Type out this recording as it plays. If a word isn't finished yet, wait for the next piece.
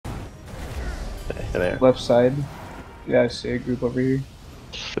You're there. Left side. Yeah, I see a group over here.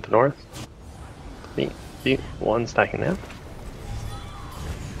 To the north. See, one stacking now.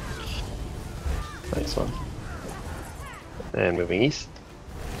 Nice one. And moving east.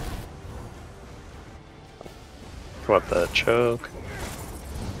 Come up the choke.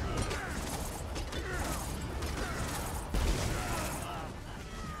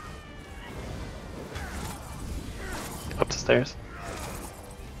 Up the stairs.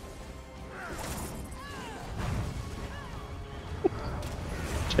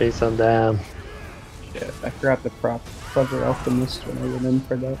 Chase them down. Yeah, I forgot the prop. Clever alchemist when I went in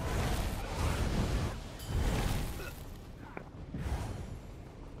for that.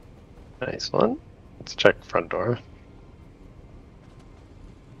 Nice one. Let's check front door.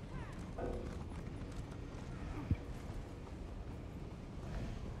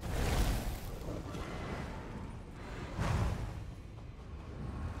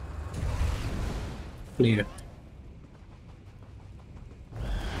 Clear.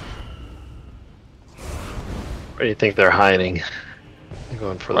 Where do you think they're hiding? They're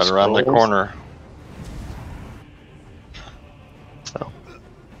going for Right the around the scrolls? corner. So.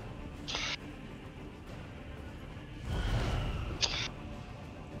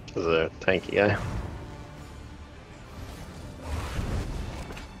 This is a tanky guy.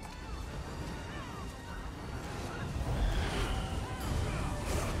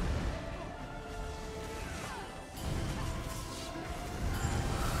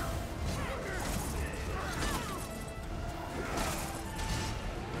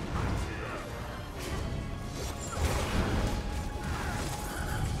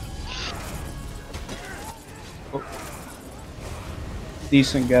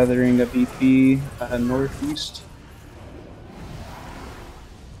 Decent gathering of EP northeast.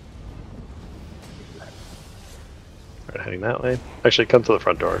 Right, heading that way. Actually, come to the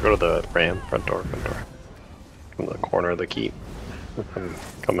front door. Go to the ram. Front door, front door. From the corner of the keep. I'm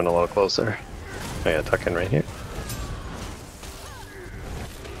coming a little closer. Oh yeah, tuck in right here.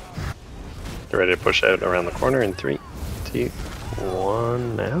 Get ready to push out around the corner in 3, 2,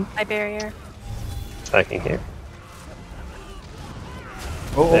 1 now. My barrier. Stacking here.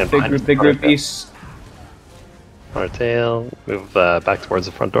 Oh, And big group tail. east. On our tail. Move back towards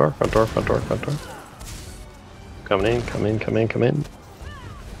the front door. Front door, front door, front door. Coming in, come in, come in, come in.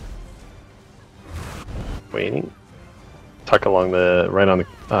 Waiting. Tuck along the right on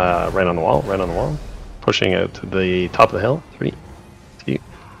the wall. Pushing out to the top of the hill. 3, 2,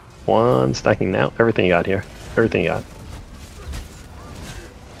 1. Stacking now. Everything you got here. Everything you got.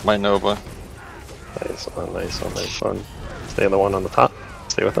 My Nova. Nice one, nice one, nice one. Stay on the one on the top.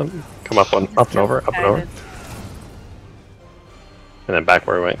 Stay with them. Come up and over, up and over. And then back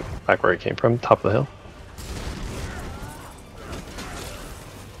where we went, back where it came from, top of the hill.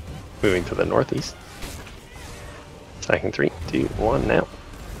 Moving to the northeast. Stacking 3, 2, 1 now.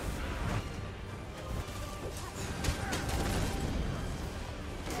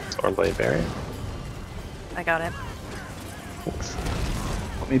 Stormblade barrier. I got it. Thanks.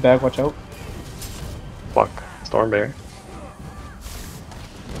 Put me back, watch out. Block. Storm barrier.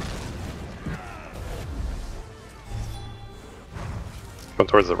 Go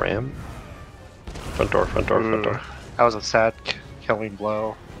towards the ram. Front door, front door, front door. That was a sad killing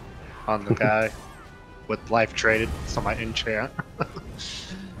blow on the guy with life traded, so my enchant.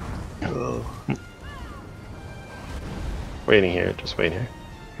 Waiting here, just wait here.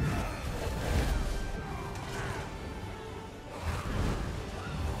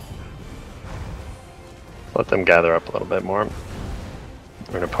 Let them gather up a little bit more.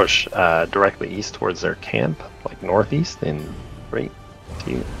 We're going to push directly east towards their camp, like northeast in 3,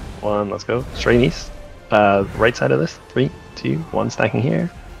 2, 1, let's go. Straight east. Right side of this. 3, 2, 1, stacking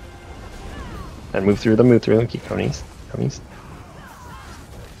here. And move through them, keep coming east. Come east.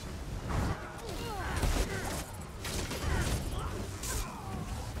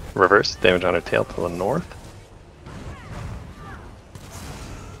 Reverse, damage on our tail to the north.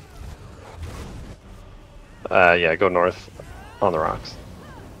 Yeah, go north on the rocks.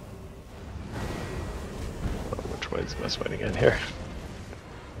 Which way is the best way to get here?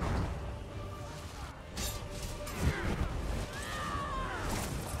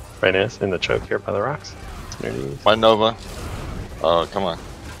 Right in the choke here by the rocks. Underneath. My Nova. Oh, come on.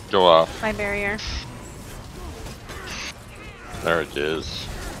 Go off. My barrier. There it is.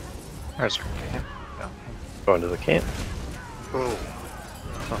 There's our camp. Going to the camp. Oh,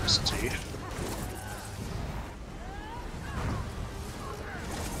 let's see.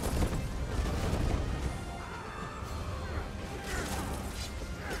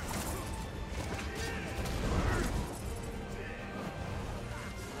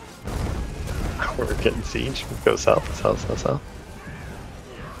 We're getting siege. Go south, south, south, south.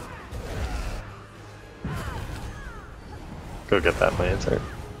 Go get that Lancer.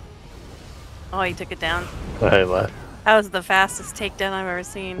 Oh, you took it down. I left. That was the fastest takedown I've ever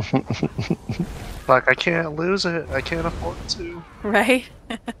seen. Like, I can't lose it. I can't afford to. Right?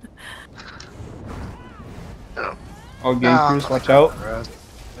 All game crews, watch out.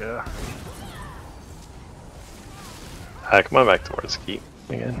 Yeah. Come on back towards Keep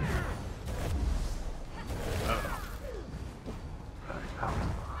again.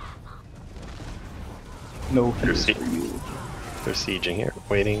 No You're heals for you. They're sieging here.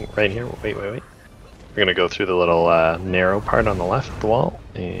 Waiting right here. Wait, wait, wait. We're gonna go through the little narrow part on the left of the wall.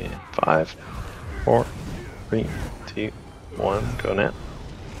 And 5, 4, 3, 2, 1. Go now.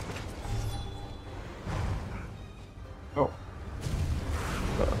 Oh.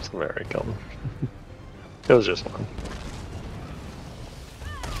 Oh, that's very killed him. It was just one.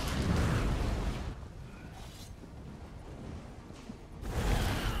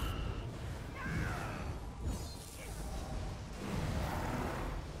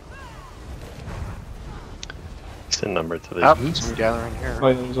 Decent number to the east. Some gathering here. Oh,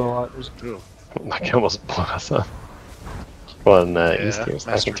 yeah, there's a lot. There's Ooh. Like almost blew us up. One east here.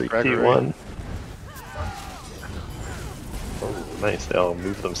 Master Second 3, 2, Gregory. 1. Oh, nice. They all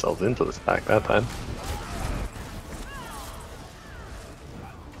moved themselves into the stack that time.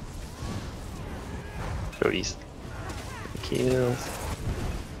 Go east. Kills.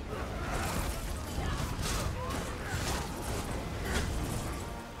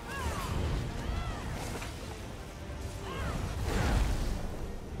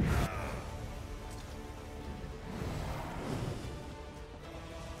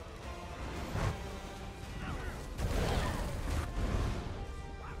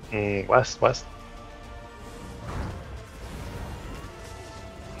 West, west.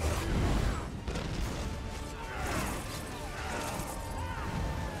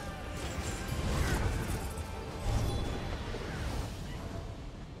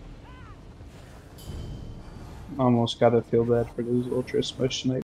 almost gotta feel bad for those ultra smush snipers.